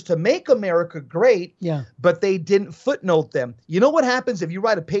thinkers to make America great, but they didn't footnote them. You know what happens if you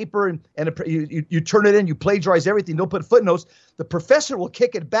write a paper and you turn it in, you plagiarize everything, don't put footnotes, the professor will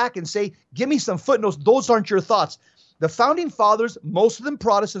kick it back and say, give me some footnotes. Those aren't your thoughts. The founding fathers, most of them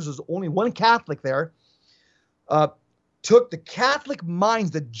Protestants, there's only one Catholic there, took the Catholic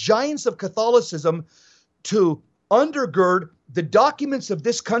minds, the giants of Catholicism, to undergird the documents of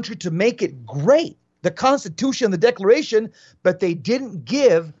this country to make it great. The Constitution, the Declaration, but they didn't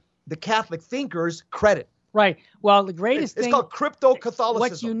give the Catholic thinkers credit. Right. Well, the greatest thing... It's called crypto-Catholicism.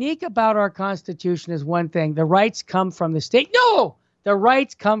 What's unique about our Constitution is one thing. The rights come from the state. No! The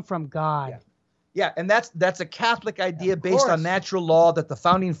rights come from God. Yeah, and that's a Catholic idea based on natural law that the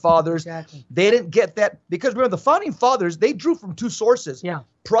founding fathers, they didn't get that. Because remember, the founding fathers, they drew from two sources. Yeah.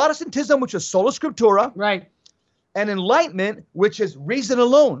 Protestantism, which is sola scriptura. Right. And Enlightenment, which is reason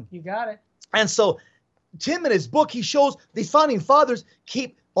alone. You got it. And so Tim in his book, he shows the founding fathers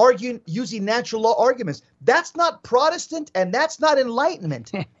keep arguing using natural law arguments. That's not Protestant and that's not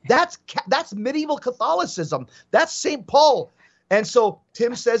Enlightenment. That's medieval Catholicism. That's St. Paul. And so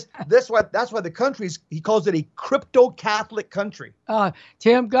Tim says that's why the country's, he calls it a crypto-Catholic country.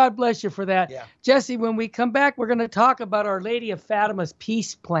 Tim, God bless you for that. Yeah. Jesse, when we come back, we're going to talk about Our Lady of Fatima's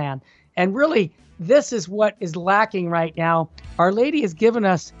peace plan. And really, this is what is lacking right now. Our Lady has given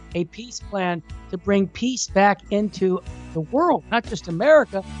us a peace plan to bring peace back into the world, not just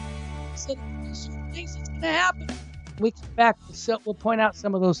America. So there's certain things that's going to happen. When we come back, we'll point out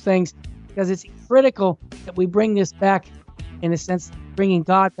some of those things because it's critical that we bring this back, in a sense, bringing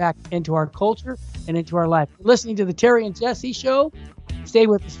God back into our culture and into our life. You're listening to the Terry and Jesse Show. Stay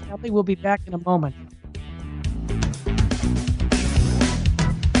with us, family. We'll be back in a moment.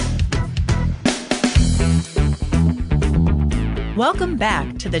 Welcome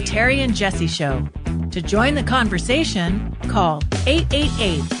back to the Terry and Jesse Show. To join the conversation, call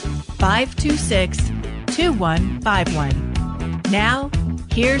 888-526-2151. Now,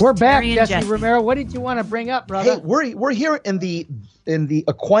 here's We're back, Terry and Jesse Romero. What did you want to bring up, brother? Hey, we're here in the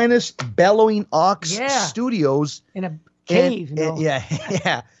Aquinas Bellowing Ox Studios in a cave.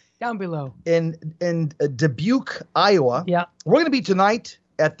 Yeah. Down below. In Dubuque, Iowa. Yeah. We're going to be tonight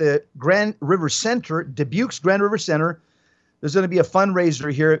at the Grand River Center, Dubuque's Grand River Center. There's going to be a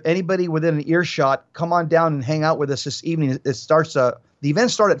fundraiser here. Anybody within an earshot, come on down and hang out with us this evening. It starts. The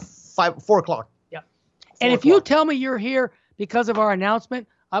events start at 4 o'clock. Yeah. And if you tell me you're here because of our announcement,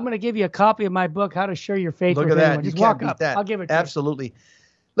 I'm going to give you a copy of my book, How to Share Your Faith with Anyone. Look at that. Just You can't walk beat up. that. I'll give it to you. Absolutely.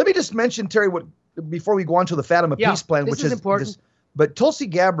 Let me just mention, Terry, before we go on to the Fatima Peace Plan, which is important. But Tulsi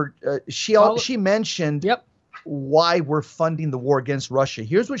Gabbard, she mentioned why we're funding the war against Russia.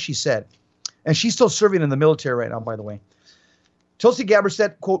 Here's what she said. And she's still serving in the military right now, by the way. Tulsi Gabbard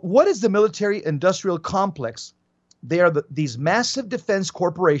said, quote, "What is the military-industrial complex? They are these massive defense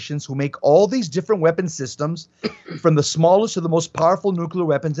corporations who make all these different weapon systems, from the smallest to the most powerful nuclear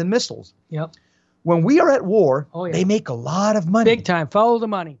weapons and missiles. Yep. When we are at war, they make a lot of money. Big time. Follow the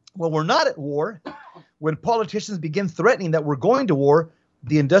money. When we're not at war, when politicians begin threatening that we're going to war,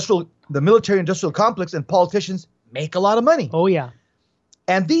 the military-industrial complex and politicians make a lot of money. Oh, yeah.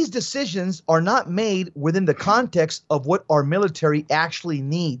 And these decisions are not made within the context of what our military actually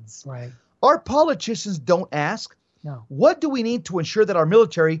needs. Right. Our politicians don't ask, what do we need to ensure that our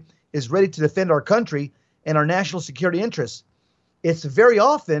military is ready to defend our country and our national security interests? It's very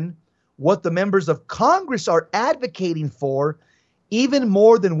often what the members of Congress are advocating for, even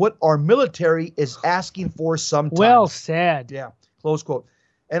more than what our military is asking for sometimes." Well said. Yeah, close quote.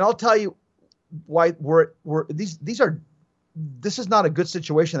 And I'll tell you why this is not a good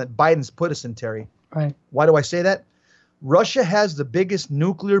situation that Biden's put us in, Terry. Right. Why do I say that? Russia has the biggest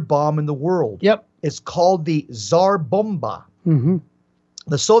nuclear bomb in the world. Yep. It's called the Tsar Bomba. Mm-hmm.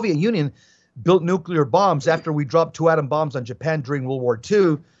 The Soviet Union built nuclear bombs after we dropped 2 atom bombs on Japan during World War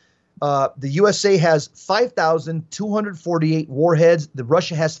II. The USA has 5,248 warheads.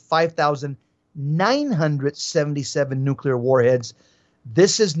 Russia has 5,977 nuclear warheads.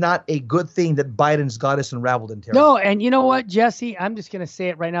 This is not a good thing that Biden's got us unraveled in, Terry. No, and you know what, Jesse? I'm just going to say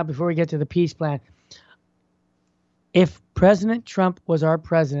it right now before we get to the peace plan. If President Trump was our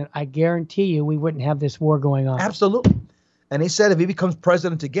president, I guarantee you we wouldn't have this war going on. Absolutely. And he said if he becomes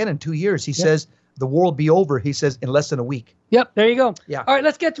president again in 2 years, he says the war will be over, he says, in less than a week. Yep, there you go. Yeah. All right,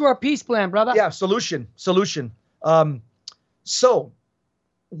 let's get to our peace plan, brother. Yeah, solution. So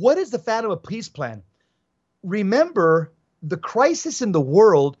what is the Fatima peace plan? Remember, the crisis in the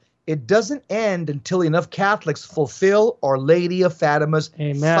world, it doesn't end until enough Catholics fulfill Our Lady of Fatima's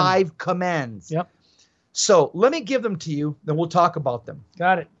Amen. 5 commands. Yep. So let me give them to you, then we'll talk about them.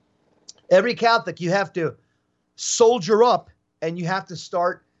 Got it. Every Catholic, you have to soldier up and you have to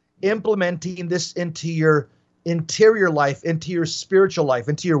start implementing this into your interior life, into your spiritual life,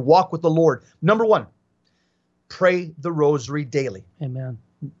 into your walk with the Lord. Number 1, pray the rosary daily. Amen.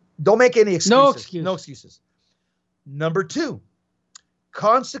 Don't make any excuses. No excuse. No excuses. Number 2,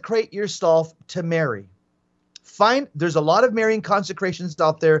 consecrate yourself to Mary. There's a lot of Marian consecrations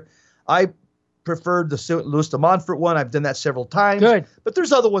out there. I preferred the St. Louis de Montfort one. I've done that several times. Good. But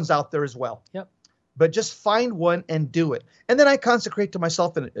there's other ones out there as well. Yep. But just find one and do it. And then I consecrate to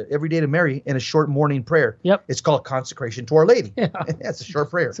myself every day to Mary in a short morning prayer. Yep. It's called consecration to Our Lady. Yeah. That's a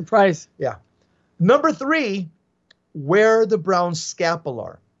short prayer. Surprise. Yeah. Number 3, wear the brown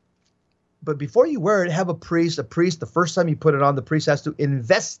scapular. But before you wear it, have a priest, the first time you put it on, the priest has to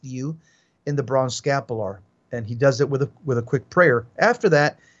invest you in the brown scapular. And he does it with a quick prayer. After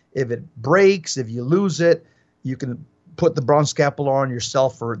that, if it breaks, if you lose it, you can put the brown scapular on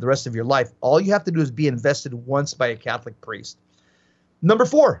yourself for the rest of your life. All you have to do is be invested once by a Catholic priest. Number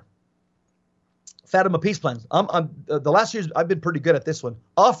 4, Fatima peace plans. The last years I've been pretty good at this one.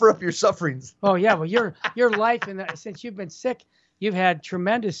 Offer up your sufferings. Oh yeah, well your life since you've been sick, you've had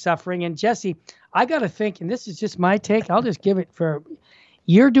tremendous suffering. And Jesse, I got to think, and this is just my take. I'll just give it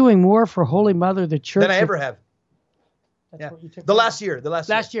you're doing more for Holy Mother, the Church, than I ever have. That's what you took The last year.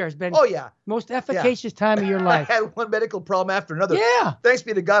 Last year has been most efficacious time of your life. I had one medical problem after another. Yeah. Thanks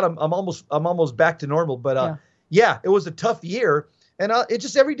be to God, I'm almost back to normal. But it was a tough year, and it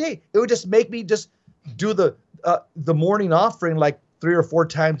just every day it would just make me just do the morning offering like 3 or 4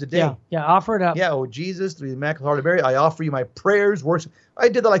 times a day. Yeah, offer it up. Yeah, oh Jesus, through the Immaculate Heart of Mary, I offer you my prayers, worship. I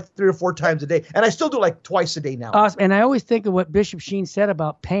did that like 3 or 4 times a day, and I still do like twice a day now. Awesome. And I always think of what Bishop Sheen said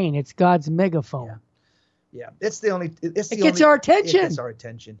about pain. It's God's megaphone. Yeah, it gets our attention. It gets our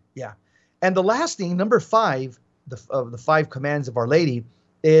attention. Yeah, and the last thing, number 5, of the 5 commands of Our Lady,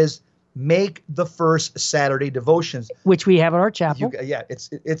 is make the first Saturday devotions, which we have at our chapel.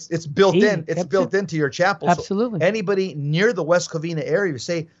 It's built in. It's built into your chapel. Absolutely. So anybody near the West Covina area, you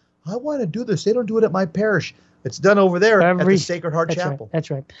say, I want to do this. They don't do it at my parish. It's done over there at the Sacred Heart Chapel. Right, that's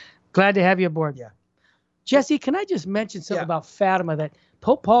right. Glad to have you aboard. Yeah. Jesse, can I just mention something about Fatima that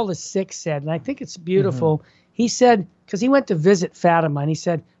Pope Paul VI said, and I think it's beautiful. Mm-hmm. He said, because he went to visit Fatima, and he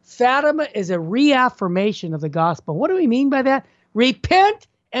said, Fatima is a reaffirmation of the gospel. What do we mean by that? Repent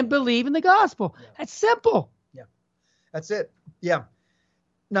and believe in the gospel. Yeah. That's simple. Yeah, that's it. Yeah.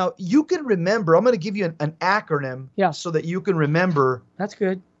 Now, you can remember, I'm going to give you an acronym so that you can remember. That's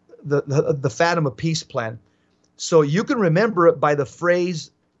good. The Fatima peace plan. So you can remember it by the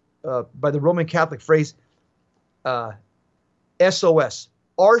phrase, by the Roman Catholic phrase, SOS.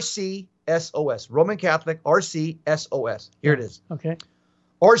 RC-SOS. Roman Catholic, RC-SOS. Here it is. Okay.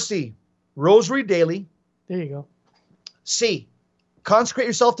 RC, Rosary daily. There you go. C, consecrate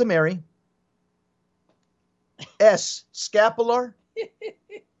yourself to Mary. S, scapular.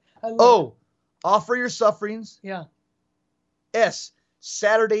 O, offer your sufferings. Yeah. S,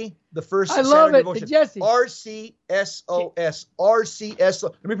 Saturday, the first I Saturday love it, devotion. Jesse. RCSOS. RCSOS.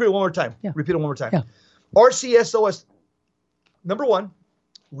 Let me repeat it one more time. Yeah. Repeat it one more time. Yeah. RCSOS. Number 1,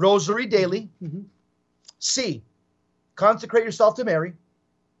 Rosary daily. Mm-hmm. C, consecrate yourself to Mary.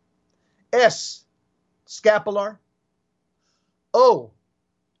 S, scapular. O,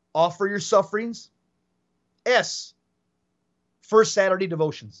 offer your sufferings. S, first Saturday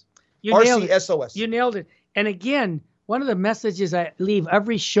devotions. RCSOS. You nailed it. And again, one of the messages I leave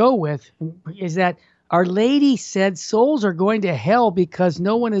every show with is that Our Lady said souls are going to hell because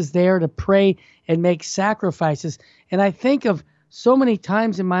no one is there to pray and make sacrifices. And I think of so many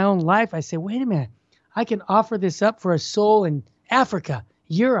times in my own life, I say, wait a minute, I can offer this up for a soul in Africa,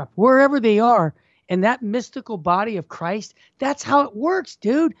 Europe, wherever they are. And that mystical body of Christ, that's how it works,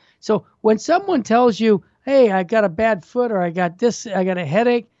 dude. So when someone tells you, hey, I got a bad foot, or I got this, I got a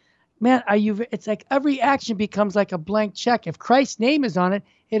headache, man, it's like every action becomes like a blank check. If Christ's name is on it,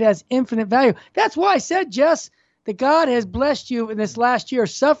 it has infinite value. That's why I said, Jess, that God has blessed you in this last year of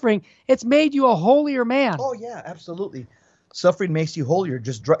suffering. It's made you a holier man. Oh, yeah, absolutely. Suffering makes you holier.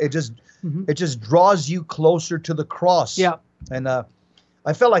 It just draws you closer to the cross. Yeah. And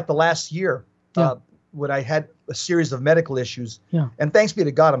I felt like the last year when I had a series of medical issues. Yeah. And thanks be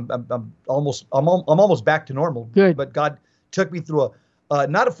to God, I'm almost back to normal. Good. But God took me through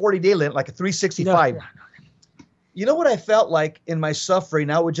not a 40-day Lent, like a 365. No. You know what I felt like in my suffering?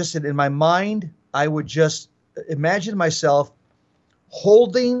 I would just, in my mind, I would just imagine myself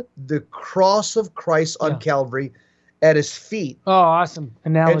holding the cross of Christ on Calvary at his feet. Oh, awesome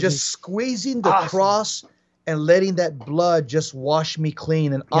analogy. And just squeezing the cross and letting that blood just wash me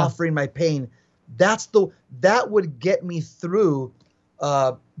clean and offering my pain. That would get me through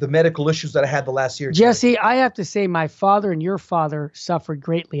the medical issues that I had the last year. Jesse, I have to say my father and your father suffered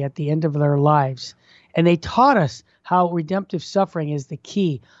greatly at the end of their lives. And they taught us how redemptive suffering is the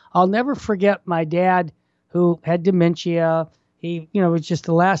key. I'll never forget my dad who had dementia. He, it was just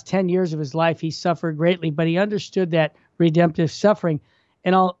the last 10 years of his life. He suffered greatly, but he understood that redemptive suffering.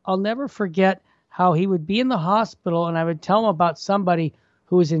 And I'll never forget how he would be in the hospital and I would tell him about somebody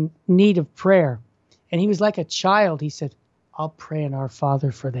who was in need of prayer. And he was like a child. He said, I'll pray in our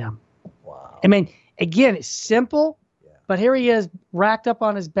Father for them. Wow. I mean, again, it's simple, but here he is racked up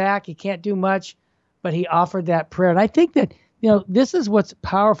on his back. He can't do much, but he offered that prayer. And I think that, this is what's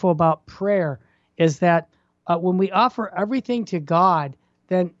powerful about prayer is that when we offer everything to God,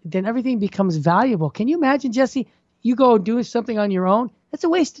 then everything becomes valuable. Can you imagine, Jesse, you go doing something on your own? That's a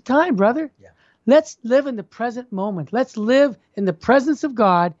waste of time, brother. Yeah. Let's live in the present moment. Let's live in the presence of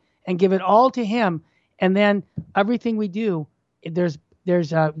God and give it all to him. And then everything we do, there's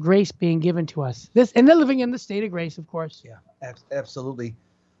grace being given to us. And they're living in the state of grace, of course. Yeah, absolutely.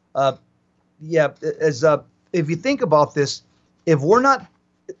 If you think about this, if we're not,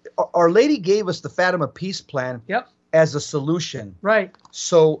 Our Lady gave us the Fatima Peace Plan as a solution. Right.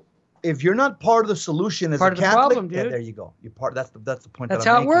 So if you're not part of the solution as part a of the Catholic, problem, dude. there you go. You're part. That's the point. That's that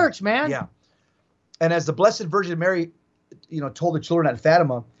I'm how it making. works, man. Yeah. And as the Blessed Virgin Mary, told the children at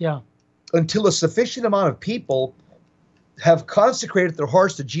Fatima, until a sufficient amount of people have consecrated their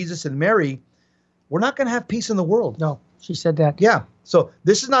hearts to Jesus and Mary, we're not going to have peace in the world. No, she said that. Yeah. So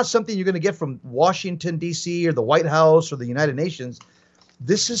this is not something you're going to get from Washington, D.C. or the White House or the United Nations.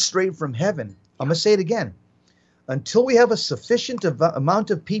 This is straight from heaven. I'm going to say it again. Until we have a sufficient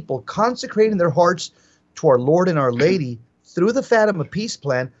amount of people consecrating their hearts to our Lord and Our Lady through the Fatima Peace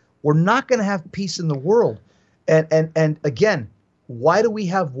Plan, we're not going to have peace in the world. And again, why do we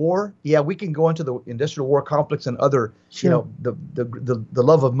have war? Yeah, we can go into the industrial war complex and other, the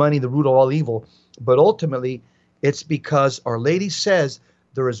love of money, the root of all evil. But ultimately, it's because Our Lady says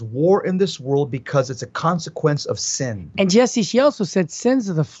there is war in this world because it's a consequence of sin. And Jesse, she also said sins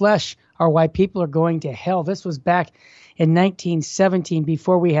of the flesh are why people are going to hell. This was back in 1917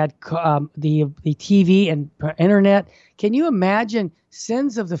 before we had the TV and internet. Can you imagine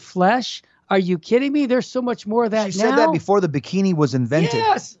sins of the flesh? Are you kidding me? There's so much more of that now. She said that before the bikini was invented.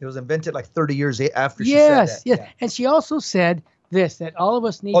 Yes. It was invented like 30 years after she said that. Yes. Yeah. And she also said this, that all of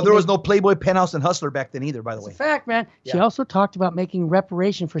us need there was no Playboy, Penthouse, and Hustler back then either, by the way. It's a fact, man. She also talked about making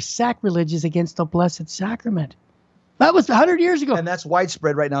reparation for sacrileges against the Blessed Sacrament. That was 100 years ago. And that's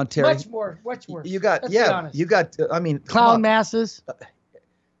widespread right now, Terry. Much more. You got, Honest. Clown masses.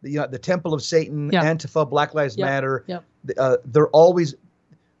 The Temple of Satan, Antifa, Black Lives Matter. They're always...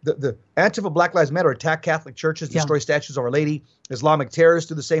 The Antifa, Black Lives Matter attack Catholic churches, destroy statues of Our Lady. Islamic terrorists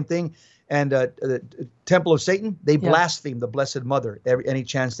do the same thing. And the Temple of Satan, they blaspheme the Blessed Mother any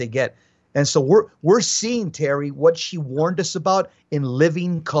chance they get. And so we're seeing, Terry, what she warned us about in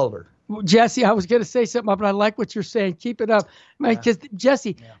living color. Jesse, I was going to say something, but I like what you're saying. Keep it up. Because,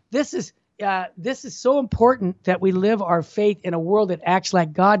 Jesse, this is so important that we live our faith in a world that acts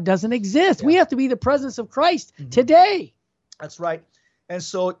like God doesn't exist. We have to be the presence of Christ today. That's right. And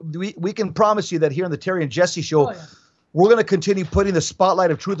so we can promise you that here on the Terry and Jesse Show, we're going to continue putting the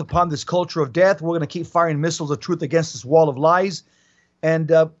spotlight of truth upon this culture of death. We're going to keep firing missiles of truth against this wall of lies. And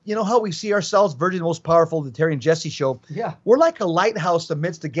you know how we see ourselves, Virgin Most Powerful, the Terry and Jesse Show? Yeah. We're like a lighthouse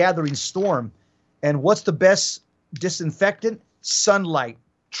amidst a gathering storm. And what's the best disinfectant? Sunlight,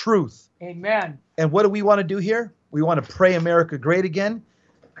 truth. Amen. And what do we want to do here? We want to pray America great again.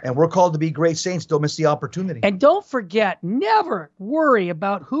 And we're called to be great saints. Don't miss the opportunity. And don't forget, never worry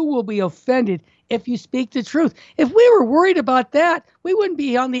about who will be offended if you speak the truth. If we were worried about that, we wouldn't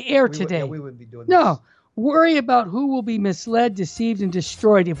be on the air today. We wouldn't be doing this. No. Worry about who will be misled, deceived, and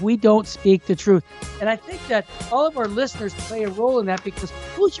destroyed if we don't speak the truth. And I think that all of our listeners play a role in that because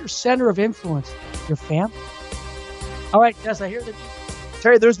who's your center of influence? Your family? All right, Jess, I hear the music.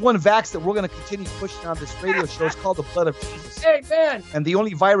 Terry, there's one vax that we're going to continue pushing on this radio show. It's called the blood of Jesus. Amen. And the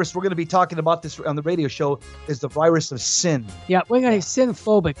only virus we're going to be talking about this on the radio show is the virus of sin. Yeah, we're going to sin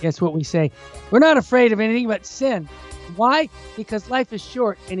phobic. That's what we say. We're not afraid of anything but sin. Why? Because life is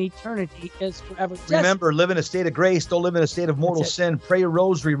short and eternity is forever. Remember, live in a state of grace. Don't live in a state of mortal sin. Pray your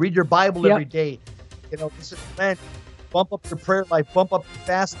rosary. Read your Bible every day. This is Lent. Bump up your prayer life. Bump up your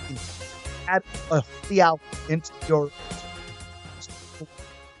fasting. Add a holy hour into your.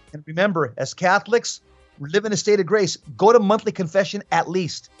 And remember, as Catholics, we live in a state of grace. Go to monthly confession at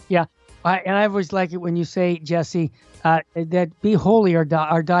least. Yeah. And I always like it when you say, Jesse, that be holy or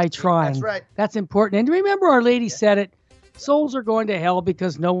die trying. That's right. That's important. And remember, Our Lady said it. Souls are going to hell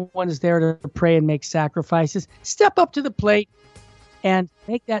because no one is there to pray and make sacrifices. Step up to the plate and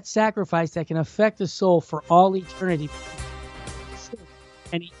make that sacrifice that can affect the soul for all eternity.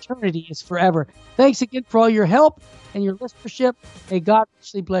 And eternity is forever. Thanks again for all your help and your listenership. May God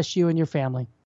richly bless you and your family.